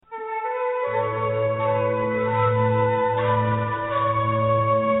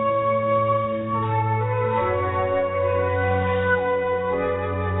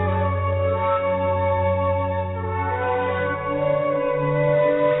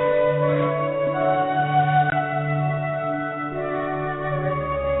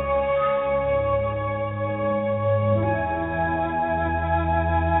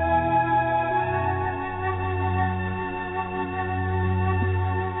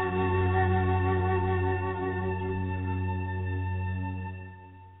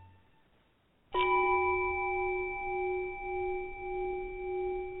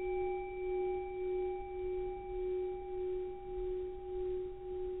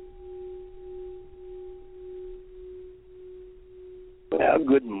Well,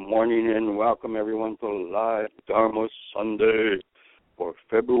 good morning and welcome everyone to Live Dharma Sunday for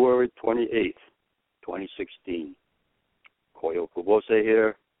February 28th, 2016. Koyo Kubose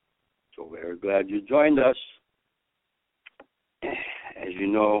here. So very glad you joined us. As you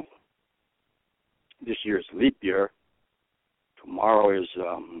know, this year's leap year. Tomorrow is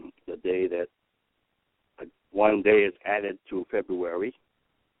the day that one day is added to February.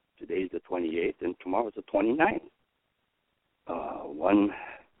 Today is the 28th and tomorrow is the 29th. One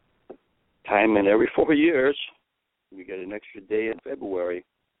time in every 4 years, we get an extra day in February.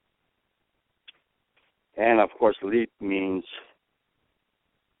 And, of course, leap means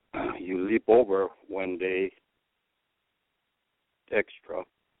you leap over one day extra.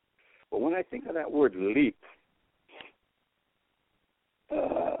 But when I think of that word leap,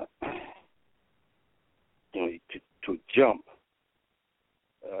 to jump,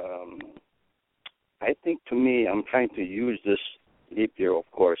 I think to me, I'm trying to use this leap year, of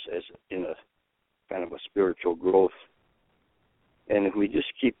course, as in a kind of a spiritual growth. And if we just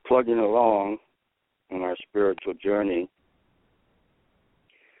keep plugging along on our spiritual journey,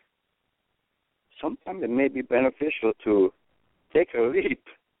 sometimes it may be beneficial to take a leap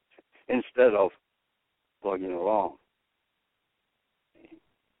instead of plugging along.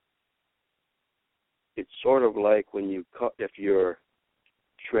 It's sort of like when if you're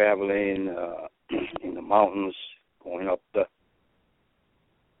traveling in the mountains, going up the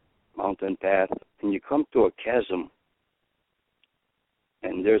mountain path, and you come to a chasm,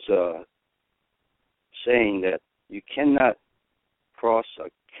 and there's a saying that you cannot cross a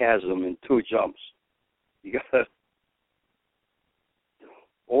chasm in 2 jumps. You gotta,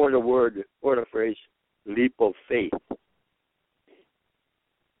 or the phrase, leap of faith.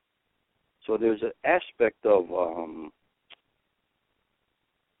 So there's an aspect of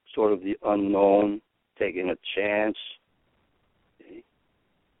sort of the unknown, taking a chance.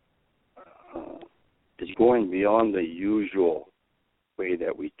 It's going beyond the usual way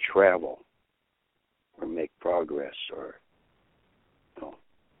that we travel or make progress, or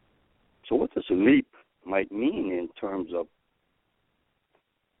So what does a leap might mean in terms of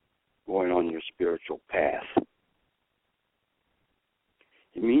going on your spiritual path?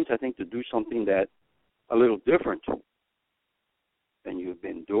 It means, I think, to do something that a little different than you've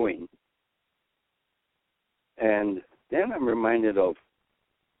been doing. And then I'm reminded of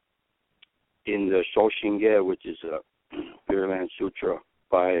in the Shoshinge, which is a Pure Land Sutra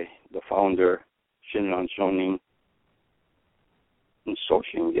by the founder, Shinran Shonin. In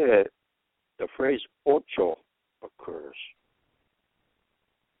Shoshinge, the phrase Ocho occurs.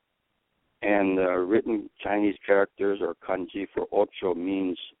 And written Chinese characters or kanji for Ocho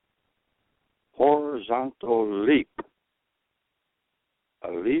means horizontal leap,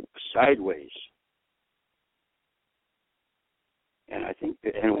 a leap sideways. And I think,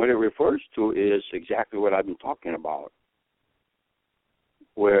 and what it refers to is exactly what I've been talking about,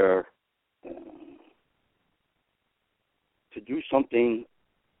 where to do something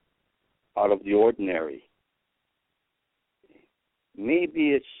out of the ordinary.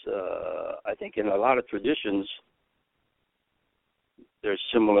 Maybe it's, I think in a lot of traditions, there's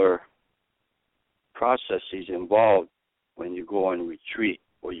similar processes involved when you go on retreat,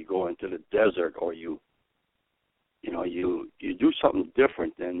 or you go into the desert, or you do something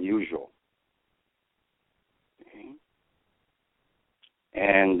different than usual. Okay.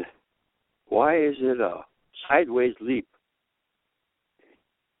 And why is it a sideways leap?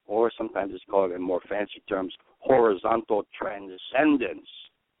 Or sometimes it's called, in more fancy terms, horizontal transcendence.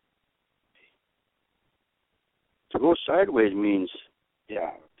 To go sideways means,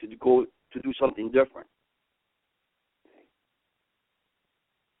 to do something different.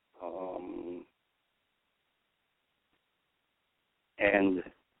 And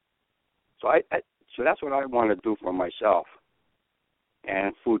so that's what I want to do for myself,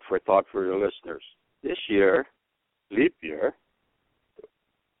 and food for thought for the listeners. This year, leap year,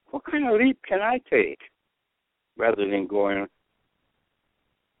 what kind of leap can I take rather than going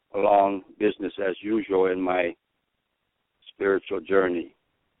along business as usual in my spiritual journey,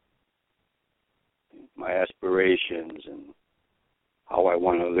 my aspirations and how I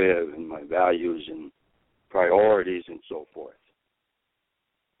want to live and my values and priorities and so forth?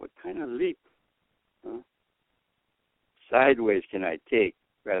 What kind of leap sideways can I take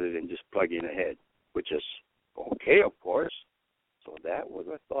rather than just plugging ahead, which is okay, of course. So that was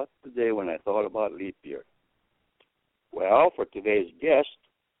a thought today when I thought about leap year. Well, for today's guest,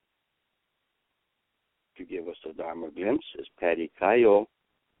 to give us a Dharma glimpse, is Patti Kayo,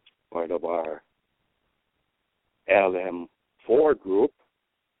 part of our LM4 group,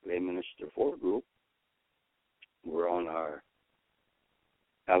 Lay Minister 4 group. We're on our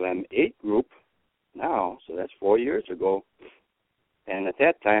LM8 group now, so that's 4 years ago. And at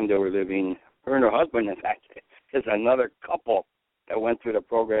that time, they were living, her and her husband, in fact, is another couple that went through the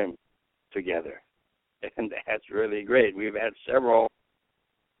program together. And that's really great. We've had several,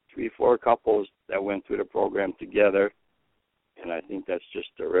 3-4 couples that went through the program together, and I think that's just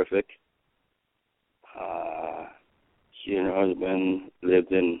terrific. She and her husband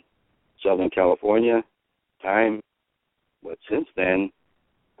lived in Southern California but since then,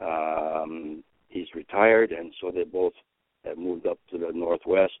 he's retired, and so they both have moved up to the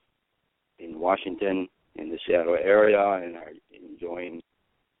Northwest in Washington, in the Seattle area, and are enjoying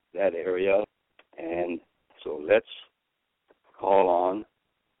that area. And so let's call on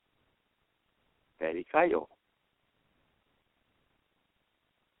Patti Kayo.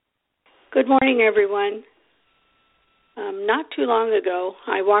 Good morning, everyone. Not too long ago,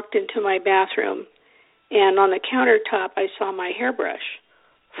 I walked into my bathroom, and on the countertop, I saw my hairbrush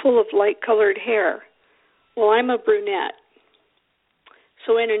full of light-colored hair. Well, I'm a brunette.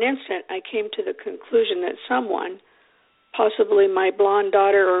 So in an instant, I came to the conclusion that someone, possibly my blonde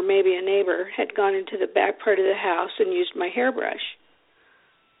daughter or maybe a neighbor, had gone into the back part of the house and used my hairbrush.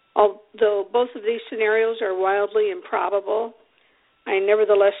 Although both of these scenarios are wildly improbable, I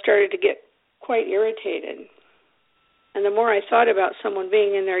nevertheless started to get quite irritated. And the more I thought about someone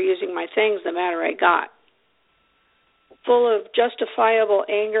being in there using my things, the madder I got. Full of justifiable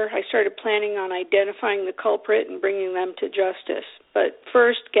anger, I started planning on identifying the culprit and bringing them to justice, but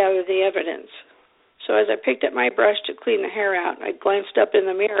first gather the evidence. So as I picked up my brush to clean the hair out, I glanced up in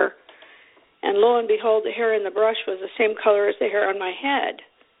the mirror, and lo and behold, the hair in the brush was the same color as the hair on my head,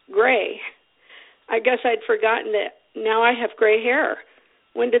 gray. I guess I'd forgotten that now I have gray hair.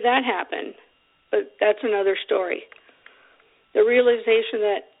 When did that happen? But that's another story. The realization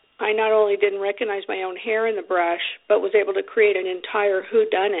that I not only didn't recognize my own hair in the brush, but was able to create an entire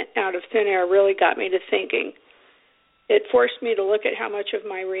whodunit out of thin air really got me to thinking. It forced me to look at how much of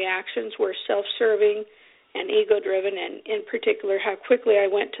my reactions were self-serving and ego-driven, and in particular how quickly I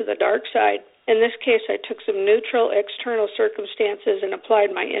went to the dark side. In this case, I took some neutral external circumstances and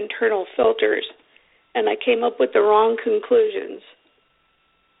applied my internal filters, and I came up with the wrong conclusions.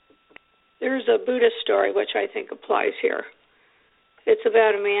 There's a Buddhist story which I think applies here. It's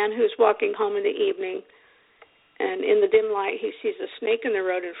about a man who's walking home in the evening, and in the dim light he sees a snake in the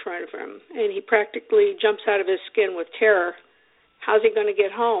road in front of him, and he practically jumps out of his skin with terror. How's he going to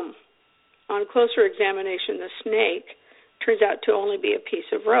get home? On closer examination, the snake turns out to only be a piece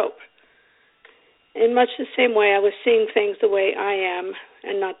of rope. In much the same way, I was seeing things the way I am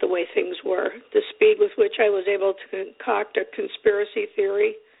and not the way things were. The speed with which I was able to concoct a conspiracy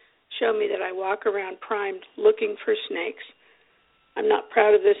theory showed me that I walk around primed looking for snakes. I'm not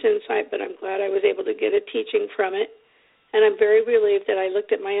proud of this insight, but I'm glad I was able to get a teaching from it, and I'm very relieved that I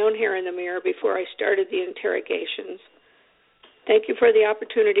looked at my own hair in the mirror before I started the interrogations. Thank you for the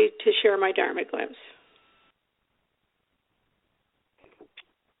opportunity to share my Dharma glimpse.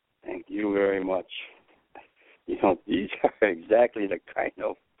 Thank you very much. You know, these are exactly the kind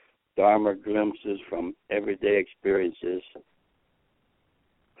of Dharma glimpses from everyday experiences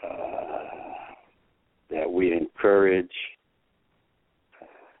that we encourage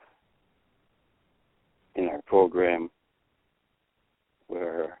in our program,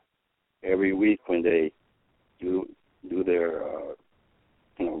 where every week when they do their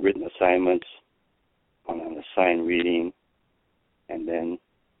written assignments on an assigned reading, and then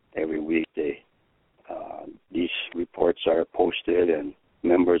every week these reports are posted, and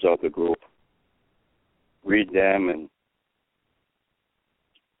members of the group read them and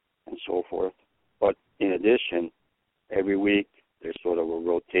so forth. But in addition, every week there's sort of a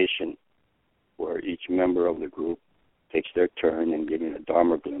rotation where each member of the group takes their turn in giving a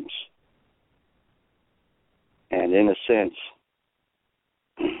Dharma glimpse. And in a sense,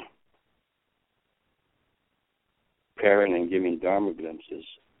 preparing and giving Dharma glimpses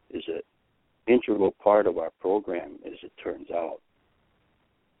is an integral part of our program, as it turns out.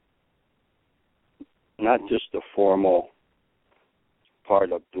 Not just the formal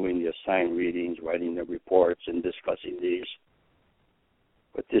part of doing the assigned readings, writing the reports, and discussing these,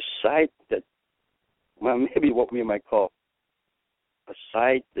 but this side that, well, maybe what we might call a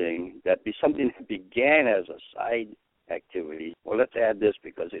side thing, that be something that began as a side activity. Well, let's add this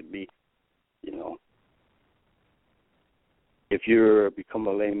because it'd be, if you become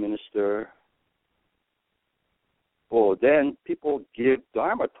a lay minister, well, then people give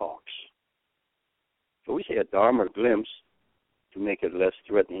Dharma talks. So we say a Dharma glimpse to make it less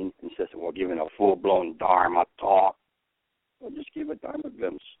threatening, instead of, well, giving a full-blown Dharma talk. Well, just give a Dharma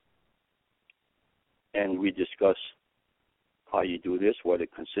glimpse. And we discuss how you do this, what it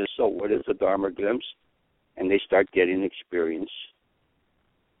consists of, what is a Dharma glimpse, and they start getting experience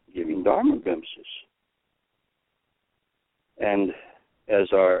giving Dharma glimpses. And as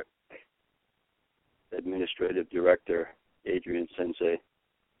our administrative director, Adrian Sensei,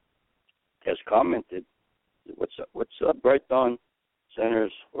 has commented, what's up Bright Dawn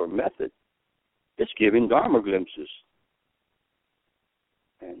Center's or method? It's giving Dharma glimpses.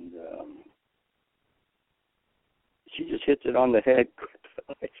 And she just hits it on the head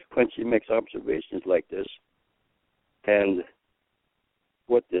when she makes observations like this. And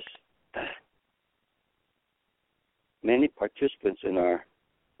what this, many participants in our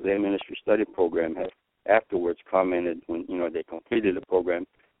lay ministry study program have afterwards commented when, they completed the program,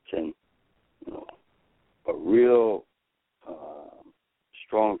 saying, a real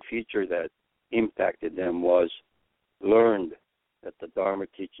strong feature that impacted them was learned that the Dharma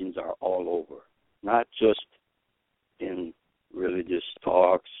teachings are all over, not just in religious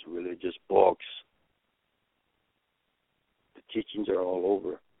talks, religious books. The teachings are all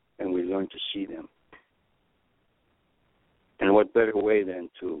over, and we learn to see them. And what better way than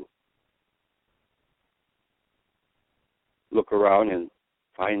to look around and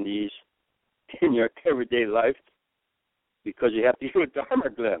find these in your everyday life, because you have to do a Dharma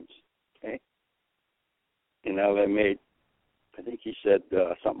glimpse. Okay? In LM8, I think he said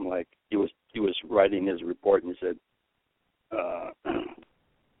something like, he was writing his report and he said,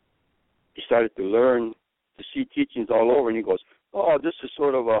 he started to learn to see teachings all over, and he goes, oh, this is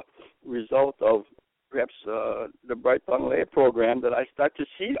sort of a result of perhaps the Bright Dawn Lay program, that I start to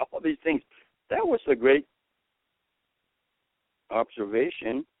see all these things. That was a great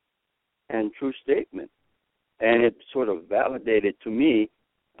observation and true statement. And it sort of validated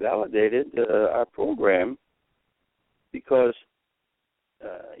our program, because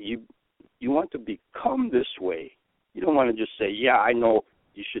you want to become this way. You don't want to just say, yeah, I know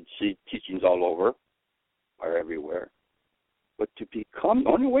you should see teachings all over or everywhere. But to become, the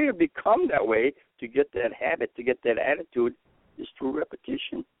only way to become that way, to get that habit, to get that attitude, is through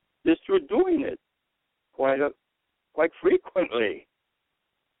repetition, is through doing it quite frequently.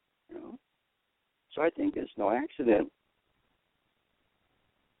 So I think it's no accident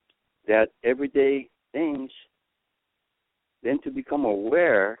that everyday things, then to become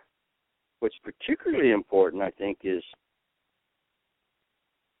aware, what's particularly important, I think, is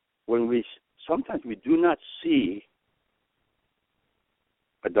when sometimes we do not see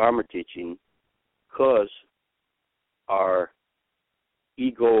a Dharma teaching because our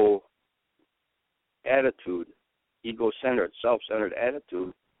ego attitude, ego-centered, self-centered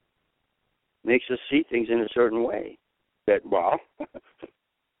attitude, makes us see things in a certain way. That, well,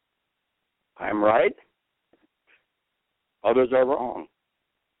 I'm right, others are wrong.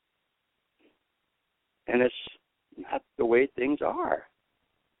 And it's not the way things are.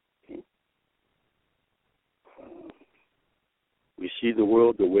 Okay? We see the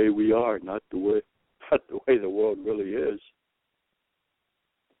world the way we are, not the way the world really is.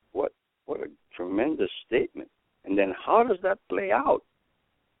 What a tremendous statement. And then how does that play out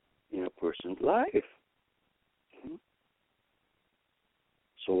in a person's life?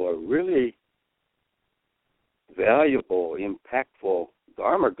 So a really valuable, impactful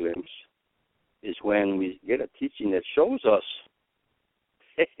Dharma glimpse is when we get a teaching that shows us,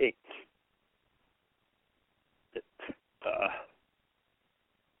 hey,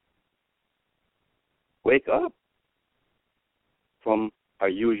 wake up from our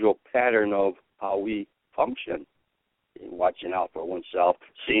usual pattern of how we function, watching out for oneself,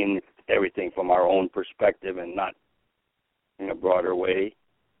 seeing everything from our own perspective and not in a broader way.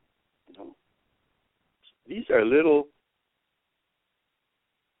 These are little,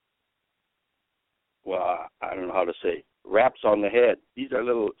 well, I don't know how to say, raps on the head. These are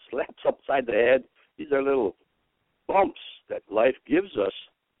little slaps upside the head. These are little bumps that life gives us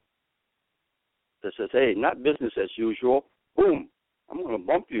that says, hey, not business as usual. Boom, I'm going to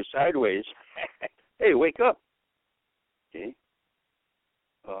bump you sideways. Hey, wake up. Okay.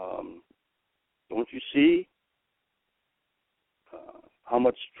 Don't you see how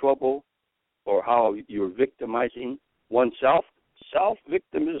much trouble or how you're victimizing oneself?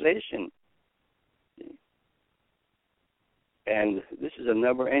 Self-victimization. Okay. And this is a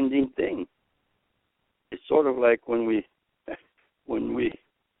never-ending thing. It's sort of like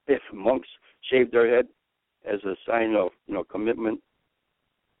if monks shave their head as a sign of, commitment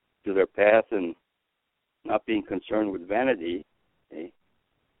to their path and not being concerned with vanity, okay,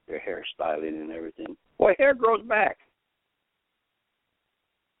 their hairstyling and everything. Boy, hair grows back.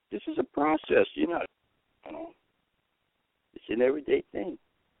 This is a process, it's an everyday thing.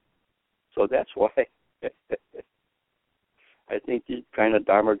 So that's why I think these kind of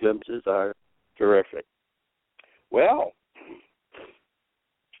Dharma glimpses are terrific. Well,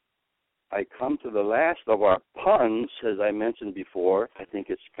 I come to the last of our puns, as I mentioned before. I think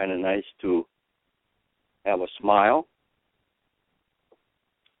it's kind of nice to have a smile.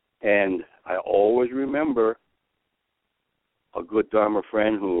 And I always remember a good Dharma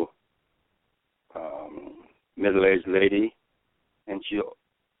friend who, middle-aged lady, and she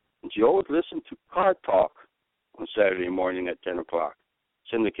always listened to Car Talk on Saturday morning at 10 o'clock.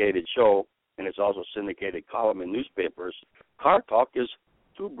 Syndicated show, and it's also syndicated column in newspapers. Car Talk is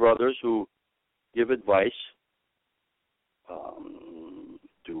two brothers who give advice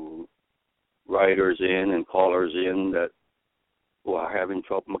to riders in and callers in that who are having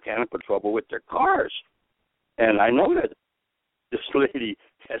mechanical trouble with their cars. And I know that this lady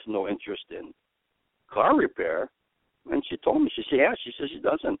has no interest in car repair. And she told me, she said she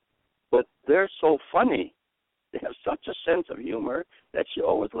doesn't. But they're so funny. They have such a sense of humor that she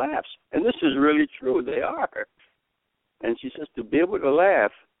always laughs. And this is really true. They are. And she says to be able to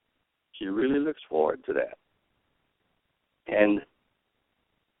laugh, she really looks forward to that. And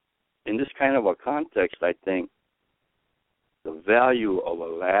in this kind of a context, I think the value of a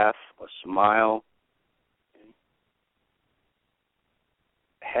laugh, a smile,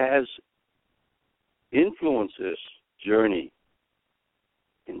 has influenced this journey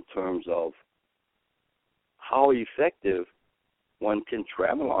in terms of how effective one can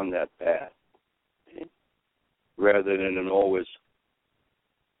travel on that path, okay? Rather than an always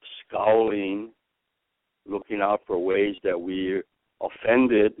scowling, looking out for ways that we're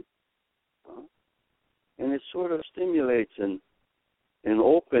offended. And it sort of stimulates an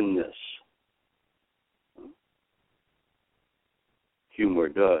openness. Humor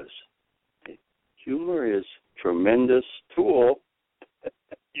does. Humor is a tremendous tool,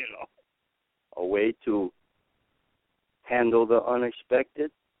 a way to handle the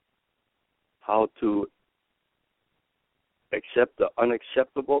unexpected, how to accept the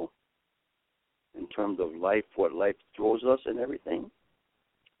unacceptable in terms of life, what life throws us and everything.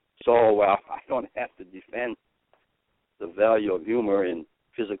 So I don't have to defend the value of humor in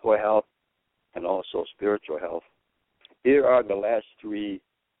physical health and also spiritual health. Here are the last three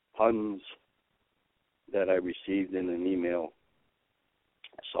puns that I received in an email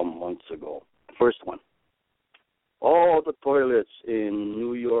some months ago. First one. All the toilets in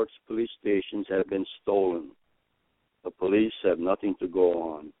New York's police stations have been stolen. The police have nothing to go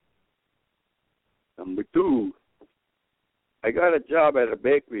on. Number two. I got a job at a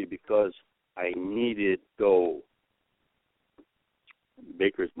bakery because I needed dough.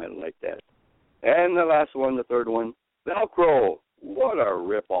 Bakers might like that. And the last one, the third one, Velcro. What a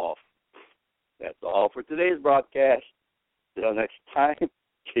ripoff. That's all for today's broadcast. Till next time,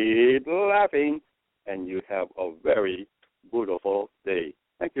 keep laughing, and you have a very beautiful day.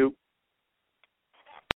 Thank you.